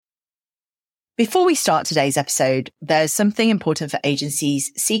Before we start today's episode, there's something important for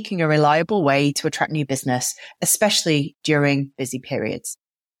agencies seeking a reliable way to attract new business, especially during busy periods.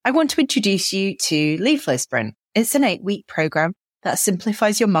 I want to introduce you to Lead Flow Sprint. It's an 8-week program that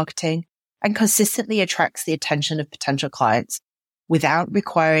simplifies your marketing and consistently attracts the attention of potential clients without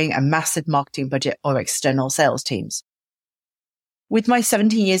requiring a massive marketing budget or external sales teams. With my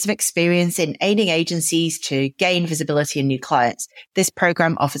 17 years of experience in aiding agencies to gain visibility and new clients, this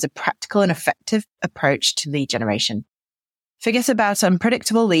program offers a practical and effective approach to lead generation. Forget about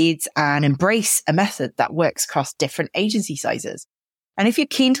unpredictable leads and embrace a method that works across different agency sizes. And if you're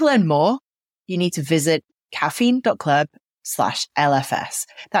keen to learn more, you need to visit caffeine.club/LFS.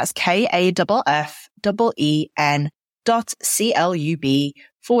 That's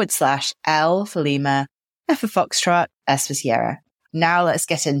KAFFEN.CLUB/L for Lima, F for Foxtrot, S for Sierra. Now let's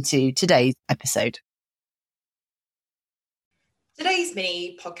get into today's episode. Today's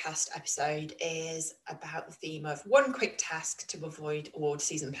mini podcast episode is about the theme of one quick task to avoid award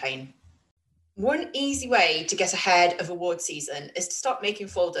season pain. One easy way to get ahead of award season is to start making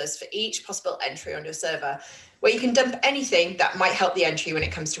folders for each possible entry on your server, where you can dump anything that might help the entry when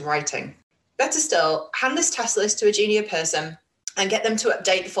it comes to writing. Better still, hand this task list to a junior person and get them to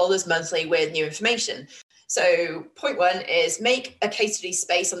update the folders monthly with new information. So point one is make a case study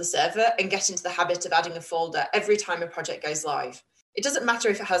space on the server and get into the habit of adding a folder every time a project goes live. It doesn't matter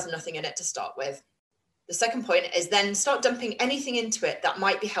if it has nothing in it to start with. The second point is then start dumping anything into it that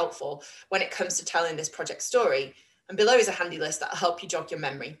might be helpful when it comes to telling this project story. And below is a handy list that will help you jog your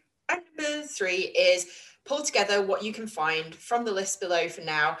memory. And number three is pull together what you can find from the list below for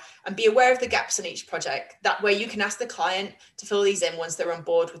now and be aware of the gaps in each project. That way you can ask the client to fill these in once they're on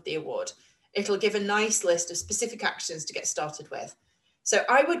board with the award. It'll give a nice list of specific actions to get started with. So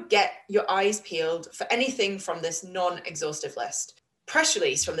I would get your eyes peeled for anything from this non-exhaustive list. Press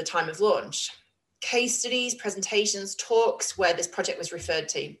release from the time of launch, case studies, presentations, talks where this project was referred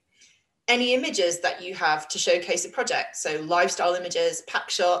to, any images that you have to showcase the project, so lifestyle images, pack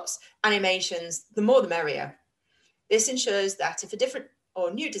shots, animations, the more the merrier. This ensures that if a different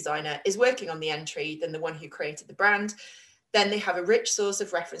or new designer is working on the entry than the one who created the brand, then they have a rich source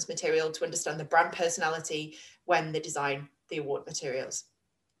of reference material to understand the brand personality when they design the award materials.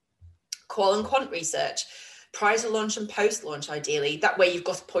 Qual and quant research, prior to launch and post-launch ideally, that way you've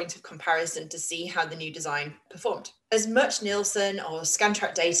got a point of comparison to see how the new design performed. As much Nielsen or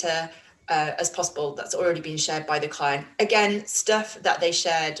Scantrack data as possible that's already been shared by the client. Again, stuff that they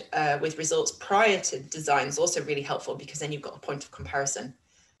shared with results prior to design is also really helpful because then you've got a point of comparison.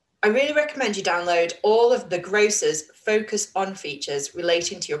 I really recommend you download all of the Grocer's Focus On features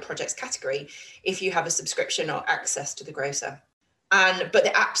relating to your project's category if you have a subscription or access to the Grocer. But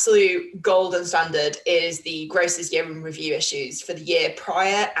the absolute golden standard is the Grocer's Year in Review issues for the year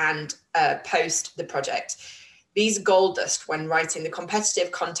prior and post the project. These are gold dust when writing the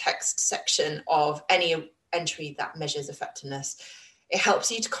competitive context section of any entry that measures effectiveness. It helps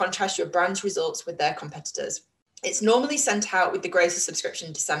you to contrast your brand's results with their competitors. It's normally sent out with the Grocer subscription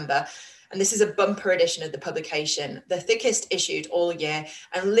in December, and this is a bumper edition of the publication, the thickest issued all year,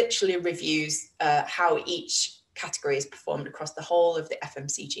 and literally reviews how each category is performed across the whole of the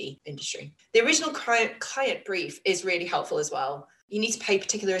FMCG industry. The original client brief is really helpful as well. You need to pay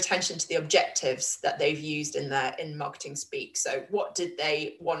particular attention to the objectives that they've used in marketing speak. So what did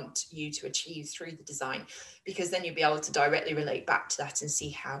they want you to achieve through the design? Because then you'll be able to directly relate back to that and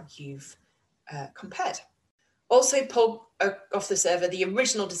see how you've compared. Also pull off the server the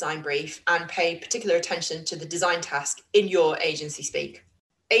original design brief and pay particular attention to the design task in your agency speak.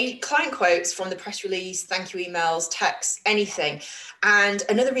 Client quotes from the press release, thank you emails, texts, anything. And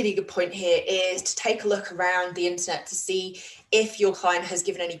another really good point here is to take a look around the internet to see if your client has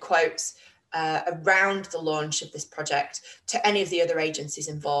given any quotes around the launch of this project to any of the other agencies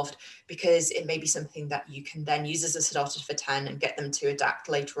involved, because it may be something that you can then use as a starter for 10 and get them to adapt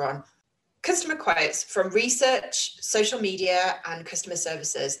later on. Customer quotes from research, social media, and customer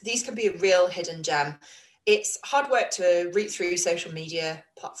services. These can be a real hidden gem. It's hard work to read through social media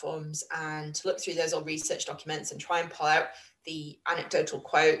platforms and to look through those old research documents and try and pull out the anecdotal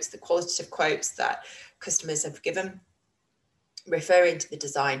quotes, the qualitative quotes that customers have given, referring to the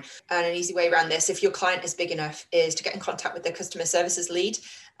design. And an easy way around this, if your client is big enough, is to get in contact with their customer services lead.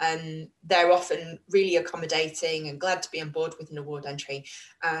 They're often really accommodating and glad to be on board with an award entry.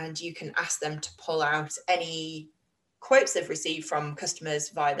 And you can ask them to pull out any quotes they've received from customers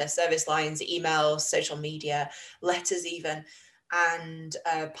via their service lines, emails, social media, letters even, and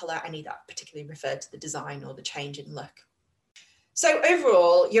pull out any that particularly referred to the design or the change in look. So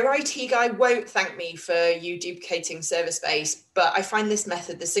overall, your IT guy won't thank me for you duplicating server space, but I find this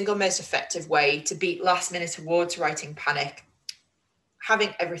method the single most effective way to beat last-minute awards writing panic.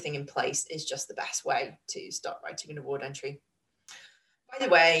 Having everything in place is just the best way to start writing an award entry. By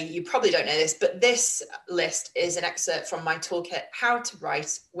the way, you probably don't know this, but this list is an excerpt from my toolkit, How to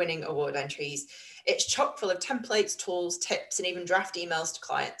Write Winning Award Entries. It's chock full of templates, tools, tips, and even draft emails to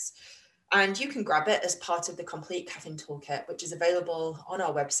clients. And you can grab it as part of the complete Caffeine Toolkit, which is available on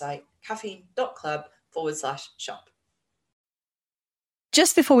our website, caffeine.club/shop.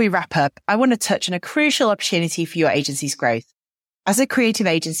 Just before we wrap up, I want to touch on a crucial opportunity for your agency's growth. As a creative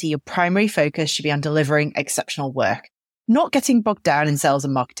agency, your primary focus should be on delivering exceptional work, not getting bogged down in sales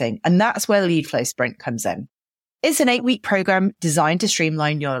and marketing. And that's where Lead Flow Sprint comes in. It's an 8-week program designed to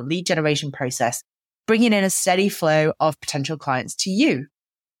streamline your lead generation process, bringing in a steady flow of potential clients to you.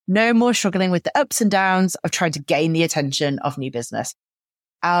 No more struggling with the ups and downs of trying to gain the attention of new business.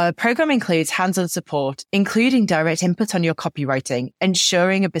 Our program includes hands-on support, including direct input on your copywriting,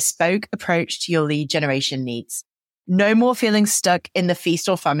 ensuring a bespoke approach to your lead generation needs. No more feeling stuck in the feast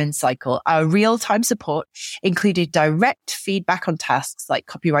or famine cycle. Our real-time support, including direct feedback on tasks like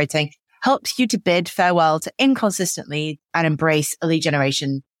copywriting, helps you to bid farewell to inconsistent leads and embrace a lead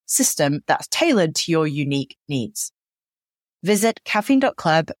generation system that's tailored to your unique needs. Visit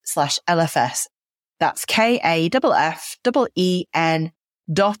caffeine.club/LFS. That's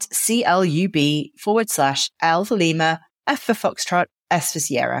KAFFEN.CLUB/L for Lima, F for Foxtrot, S for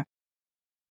Sierra.